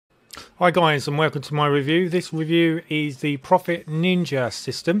Hi guys, and welcome to my review. This review is the Profit Ninja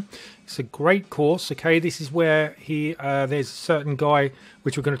system. It's a great course. Okay, this is where there's a certain guy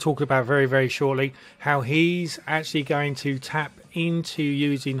which we're going to talk about very shortly, how he's actually going to tap into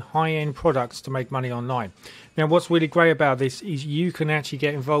using high-end products to make money online. Now what's really great about this is you can actually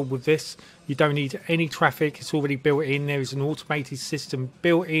get involved with this. You don't need any traffic, it's already built in. There is an automated system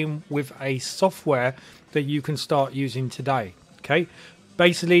built in with a software that you can start using today. Okay,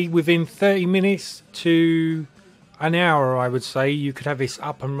 basically within 30 minutes to an hour, I would say, you could have this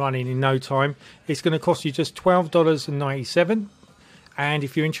up and running in no time. It's going to cost you just $12.97, and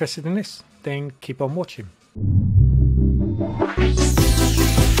if you're interested in this, then keep on watching.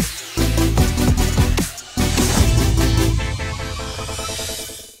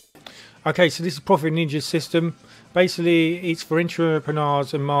 Okay, so this is Profit Ninja system. Basically, it's for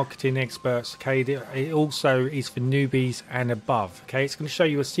entrepreneurs and marketing experts. Okay, it also is for newbies and above. Okay, it's going to show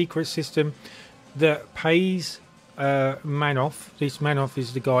you a secret system that pays Manoff. This Manoff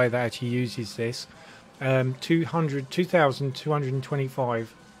is the guy that actually uses this. $2,225,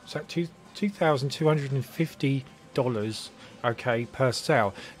 so $2,250. Okay, per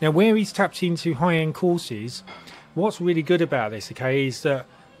sale. Now, where he's tapped into high-end courses, what's really good about this, okay, is that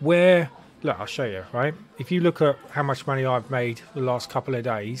look, I'll show you, right? If you look at how much money I've made the last couple of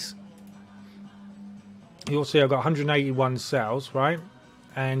days, you'll see I've got 181 sales, right?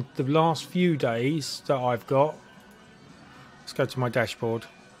 And the last few days that I've got, let's go to my dashboard.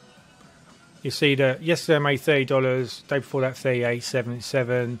 You see that yesterday I made $30, day before that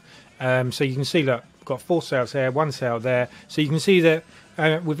 $38.77. So you can see that I've got 4 sales here, 1 sale there. So you can see that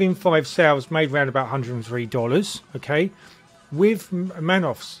within 5 sales, made around about $103, okay? With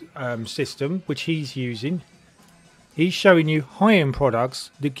Manoff's system, which he's using, he's showing you high-end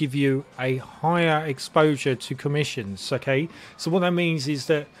products that give you a higher exposure to commissions. Okay, so what that means is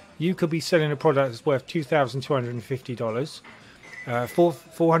that you could be selling a product that's worth $2,250,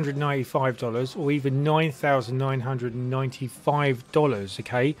 $495, or even $9,995.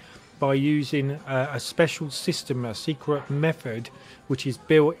 Okay, by using a special system, a secret method, which is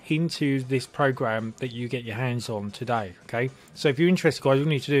built into this program that you get your hands on today. Okay, so if you're interested, guys, all you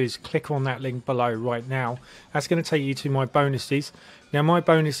need to do is click on that link below right now. That's going to take you to my bonuses. Now, my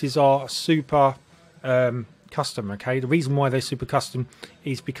bonuses are super custom. Okay, the reason why they're super custom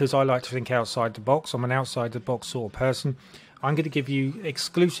is because I like to think outside the box. I'm an outside the box sort of person. I'm going to give you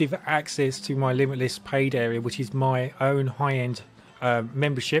exclusive access to my limitless paid area, which is my own high-end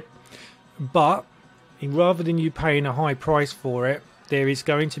membership. But rather than you paying a high price for it, there is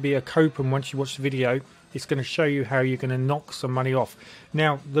going to be a coupon once you watch the video. It's going to show you how you're going to knock some money off.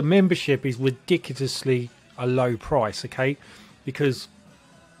 Now, the membership is ridiculously a low price, okay? Because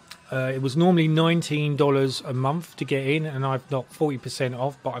it was normally $19 a month to get in, and I've knocked 40%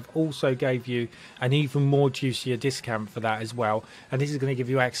 off, but I've also gave you an even more juicier discount for that as well. And this is going to give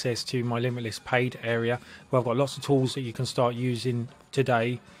you access to my limitless paid area, where I've got lots of tools that you can start using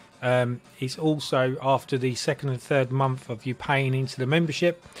today. It's also, after the 2nd and 3rd month of you paying into the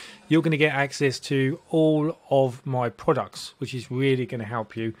membership, you're going to get access to all of my products, which is really going to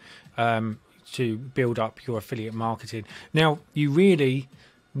help you to build up your affiliate marketing. Now, you really,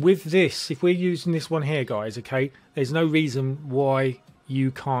 with this, if we're using this one here, guys, okay, there's no reason why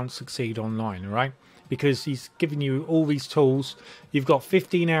you can't succeed online, right? Because he's giving you all these tools. You've got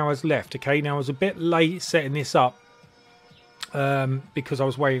 15 hours left, okay? Now, I was a bit late setting this up, because I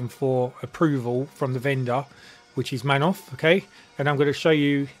was waiting for approval from the vendor, which is Manoff, okay, and I'm going to show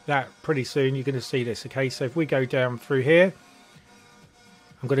you that pretty soon. You're going to see this, okay? So if we go down through here,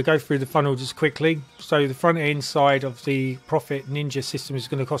 I'm going to go through the funnel just quickly. So the front end side of the Profit Ninja system is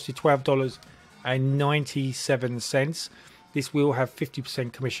going to cost you $12.97. This will have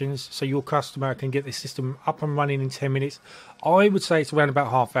 50% commissions, so your customer can get this system up and running in 10 minutes. I would say it's around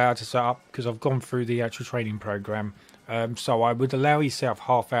about half hour to set up, because I've gone through the actual training program. So I would allow yourself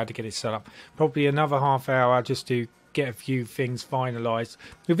half hour to get it set up. Probably another half hour just to get a few things finalized.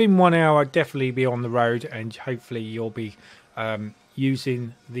 Within 1 hour, definitely be on the road, and hopefully you'll be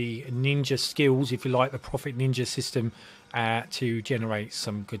using the ninja skills, if you like, the Profit Ninja system to generate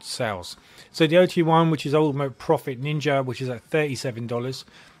some good sales. So the OT one, which is Ultimate Profit Ninja, which is at $37,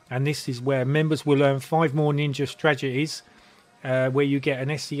 and this is where members will learn 5 more ninja strategies, where you get an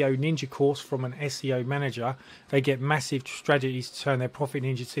SEO Ninja course from an SEO Manager. They get massive strategies to turn their Profit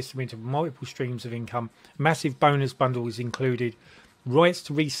Ninja system into multiple streams of income. Massive bonus bundle is included. Rights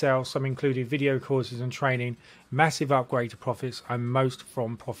to resell, some including video courses and training. Massive upgrade to profits, and most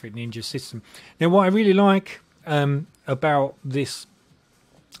from Profit Ninja system. Now, what I really like about this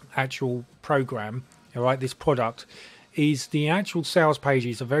actual program, all right, this product, is the actual sales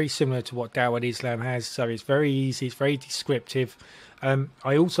pages are very similar to what Darren Islam has, so it's very easy, it's very descriptive.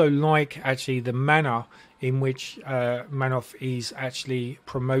 I also like actually the manner in which Manoff is actually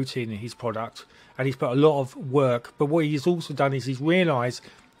promoting his product, and he's put a lot of work. But what he's also done is he's realised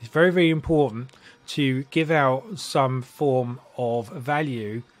it's very, very important to give out some form of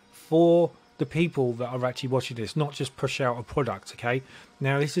value for the people that are actually watching this, not just push out a product. Okay,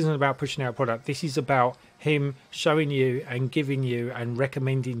 now this isn't about pushing out a product, this is about him showing you and giving you and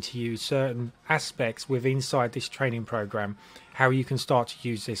recommending to you certain aspects within inside this training program, how you can start to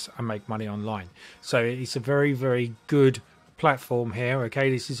use this and make money online. So it's a very, very good platform here.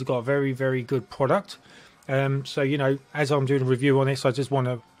 Okay, this has got a very, very good product. So you know, as I'm doing a review on this, I just want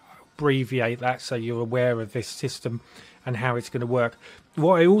to abbreviate that so you're aware of this system and how it's going to work.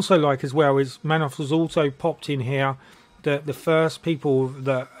 What I also like as well is Manoff has also popped in here that the first people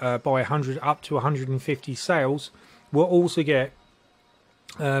that buy 100 up to 150 sales will also get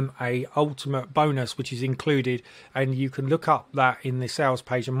a ultimate bonus, which is included, and you can look up that in the sales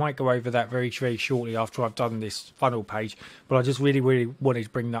page. I might go over that very, very shortly after I've done this funnel page, but I just really, really wanted to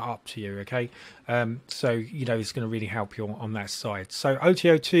bring that up to you. Okay, so you know, it's going to really help you on that side. So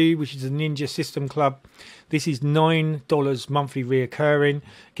OTO2, which is a Ninja System Club, this is $9 monthly reoccurring.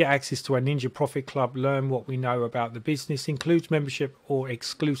 Get access to our Ninja Profit Club, learn what we know about the business, includes membership or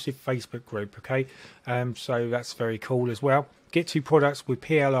exclusive Facebook group. Okay, so that's very cool as well. Get 2 products with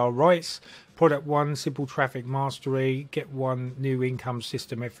PLR rights. Product 1, Simple Traffic Mastery. Get 1 new income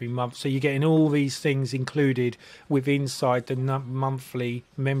system every month. So you're getting all these things included with inside the monthly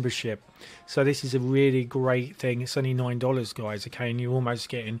membership. So this is a really great thing. It's only $9, guys. Okay, and you're almost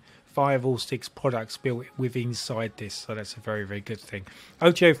getting 5 or 6 products built with inside this. So that's a very, very good thing.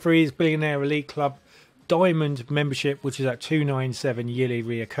 OTO3 is Billionaire Elite Club Diamond membership, which is at $297 yearly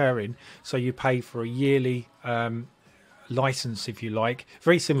reoccurring. So you pay for a yearly license, if you like,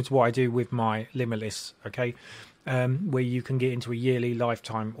 very similar to what I do with my Limitless. Okay, where you can get into a yearly,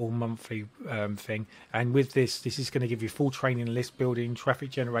 lifetime or monthly thing. And with this is going to give you full training, list building, traffic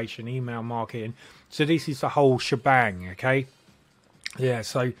generation, email marketing. So this is the whole shebang. Okay, yeah.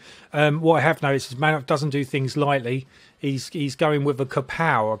 So what I have noticed is Manoff doesn't do things lightly. He's going with a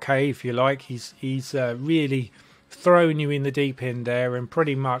kapow. Okay, if you like, he's really throwing you in the deep end there, and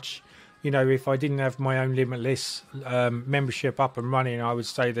pretty much, you know, if I didn't have my own Limitless membership up and running, I would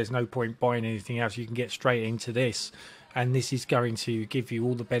say there's no point buying anything else. You can get straight into this, and this is going to give you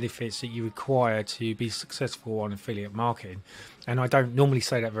all the benefits that you require to be successful on affiliate marketing. And I don't normally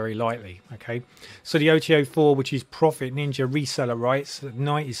say that very lightly. Okay, so the OTO4, which is Profit Ninja reseller rights, at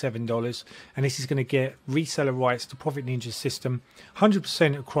 $97, and this is going to get reseller rights to Profit Ninja system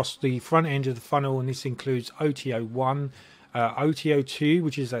 100% across the front end of the funnel, and this includes OTO1, OTO2,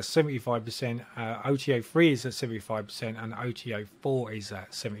 which is at 75%, OTO3 is at 75%, and OTO4 is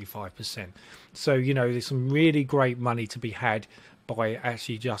at 75%. So, you know, there's some really great money to be had by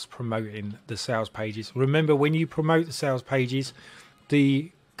actually just promoting the sales pages. Remember, when you promote the sales pages,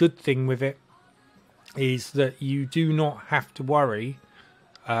 the good thing with it is that you do not have to worry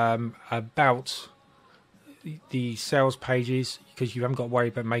about the sales pages, because you haven't got to worry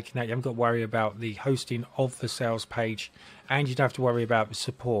about making that. You haven't got to worry about the hosting of the sales page, and you don't have to worry about the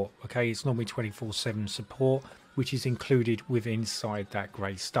support. Okay, it's normally 24/7 support, which is included with inside that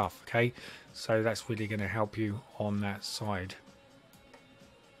great stuff. Okay, so that's really going to help you on that side.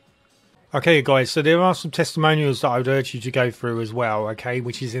 Okay, guys, so there are some testimonials that I would urge you to go through as well, okay,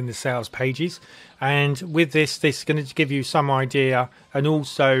 which is in the sales pages. And with this is going to give you some idea and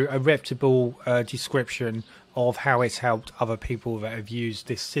also a reputable description of how it's helped other people that have used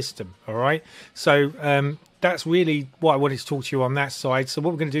this system, all right? So that's really what I wanted to talk to you on that side. So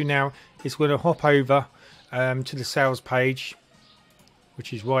what we're going to do now is we're going to hop over to the sales page,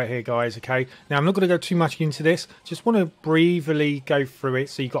 which is right here, guys. Okay, now I'm not going to go too much into this, just want to briefly go through it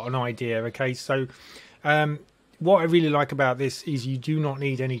so you've got an idea. Okay, so what I really like about this is you do not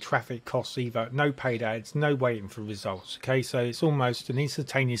need any traffic costs either, no paid ads, no waiting for results. Okay, so it's almost an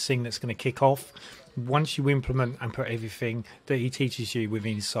instantaneous thing that's going to kick off once you implement and put everything that he teaches you with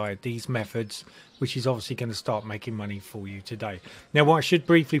inside these methods, which is obviously going to start making money for you today. Now, what I should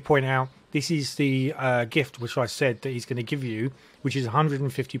briefly point out, this is the gift which I said that he's going to give you, which is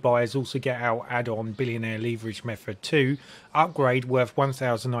 150 buyers also get our add-on Billionaire Leverage Method 2 upgrade worth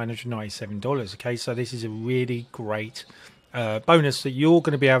 $1,997. Okay, so this is a really great bonus that you're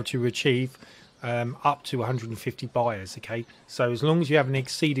going to be able to achieve up to 150 buyers. Okay, so as long as you haven't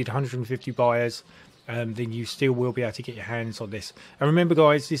exceeded 150 buyers, then you still will be able to get your hands on this. And remember,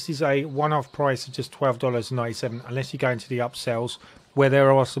 guys, this is a one-off price of just $12.97 unless you go into the upsells, where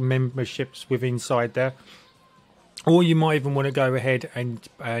there are some memberships with inside there. Or you might even want to go ahead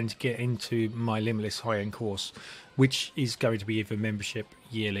and get into my limitless high-end course, which is going to be either membership,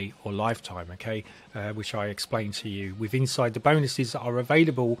 yearly or lifetime, okay, which I explained to you with inside the bonuses that are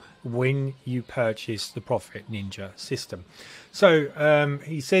available when you purchase the Profit Ninja system. So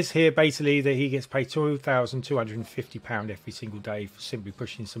he says here basically that he gets paid £2,250 every single day for simply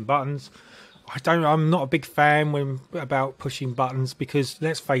pushing some buttons. I'm not a big fan about pushing buttons, because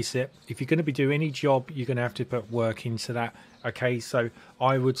let's face it, if you're going to be doing any job, you're going to have to put work into that. Okay, so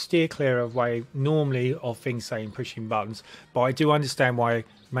I would steer clear away normally of things saying pushing buttons, but I do understand why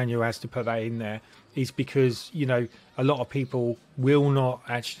Manuel has to put that in there. Is because, you know, a lot of people will not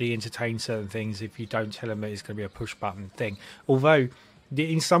actually entertain certain things if you don't tell them that it's going to be a push button thing. Although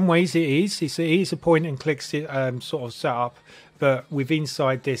in some ways it is a point and click sort of setup, but with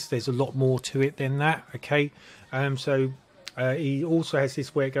inside this there's a lot more to it than that. Okay, he also has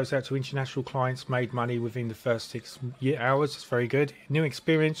this where it goes out to international clients, made money within the first 6 hours. It's very good. New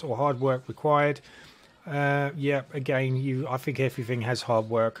experience or hard work required. Yeah, again, I think everything has hard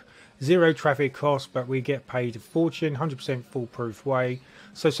work. Zero traffic cost, but we get paid a fortune. 100% foolproof way.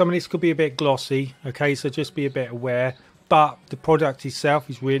 So some of this could be a bit glossy. Okay, so just be a bit aware. But the product itself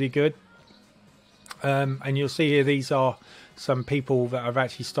is really good. And you'll see here, these are some people that have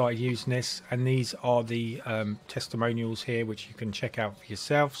actually started using this, and these are the testimonials here, which you can check out for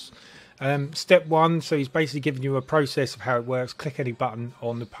yourselves. Step 1, so he's basically giving you a process of how it works. Click any button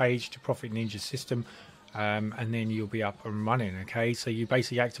on the page to Profit Ninja system, and then you'll be up and running. Okay, so you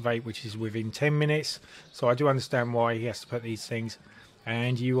basically activate, which is within 10 minutes. So I do understand why he has to put these things,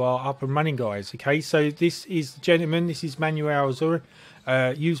 and you are up and running, guys. Okay, so this is the gentleman, this is Manuel Azur.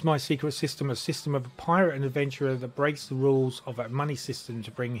 Use my secret system, a system of a pirate and adventurer that breaks the rules of a money system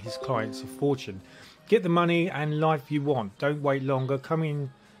to bring his clients a fortune. Get the money and life you want. Don't wait longer. Come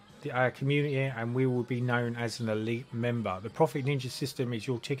in the community and we will be known as an elite member. The Profit Ninja system is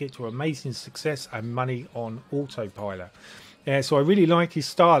your ticket to amazing success and money on autopilot. Yeah, so I really like his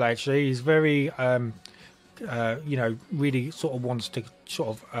style. Actually, he's very you know, really sort of wants to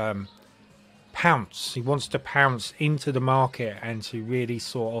sort of pounce. He wants to pounce into the market and to really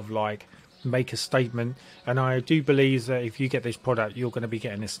sort of like make a statement. And I do believe that if you get this product, you're going to be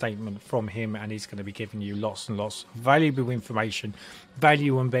getting a statement from him, and he's going to be giving you lots and lots of valuable information,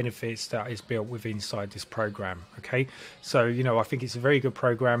 value and benefits that is built within inside this program. Okay, so you know, I think it's a very good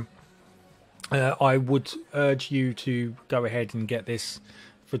program. I would urge you to go ahead and get this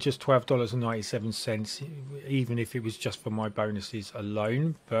for just $12.97, even if it was just for my bonuses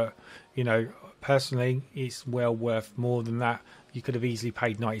alone. But you know, personally, it's well worth more than that. You could have easily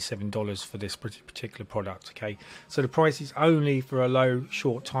paid $97 for this particular product. Okay, so the price is only for a low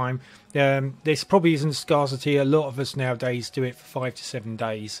short time. This probably isn't scarcity. A lot of us nowadays do it for 5 to 7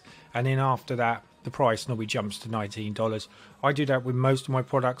 days, and then after that the price normally jumps to $19. I do that with most of my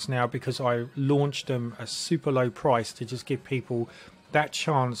products now, because I launched them a super low price to just give people that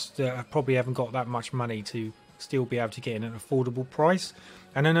chance that probably haven't got that much money to still be able to get in an affordable price.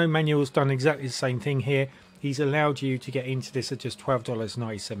 And I know Manuel's done exactly the same thing here. He's allowed you to get into this at just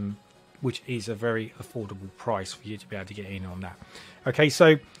 $12.97, which is a very affordable price for you to be able to get in on that. Okay,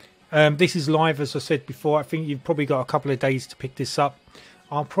 so this is live, as I said before. I think you've probably got a couple of days to pick this up.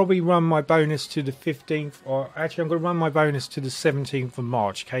 I'll probably run my bonus to the 15th, or actually I'm going to run my bonus to the 17th of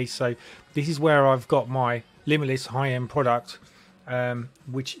March. Okay, so this is where I've got my limitless high-end product,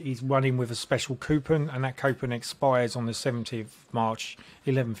 which is running with a special coupon, and that coupon expires on the 17th of March,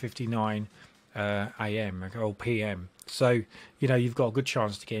 11:59 AM or PM. So you know, you've got a good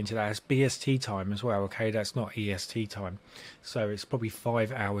chance to get into that. It's BST time as well. Okay, that's not EST time, so it's probably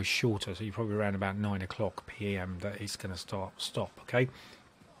 5 hours shorter. So you're probably around about 9 o'clock PM that it's going to stop. Okay.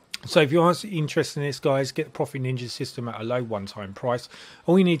 So if you are interested in this, guys, get the Profit Ninja system at a low one-time price.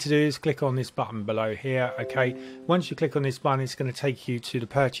 All you need to do is click on this button below here. Okay, once you click on this button, it's going to take you to the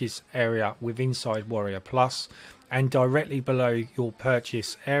purchase area with Inside Warrior Plus, and directly below your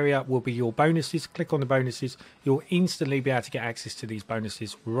purchase area will be your bonuses. Click on the bonuses. You'll instantly be able to get access to these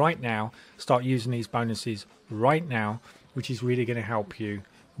bonuses right now. Start using these bonuses right now, which is really going to help you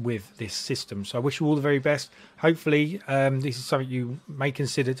with this system. So I wish you all the very best. Hopefully this is something you may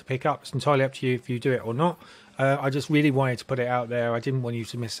consider to pick up. It's entirely up to you if you do it or not. I just really wanted to put it out there. I didn't want you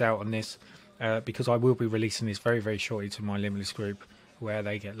to miss out on this, because I will be releasing this very, very shortly to my limitless group, where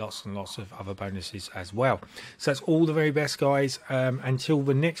they get lots and lots of other bonuses as well. So that's all the very best, guys. Until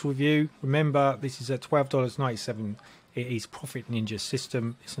the next review, remember, this is at $12.97. It is Profit Ninja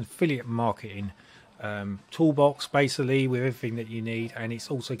system. It's an affiliate marketing toolbox, basically, with everything that you need, and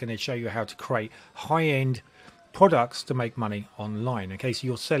it's also going to show you how to create high-end products to make money online. Okay, so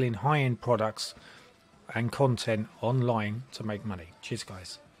you're selling high-end products and content online to make money. Cheers,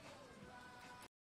 guys.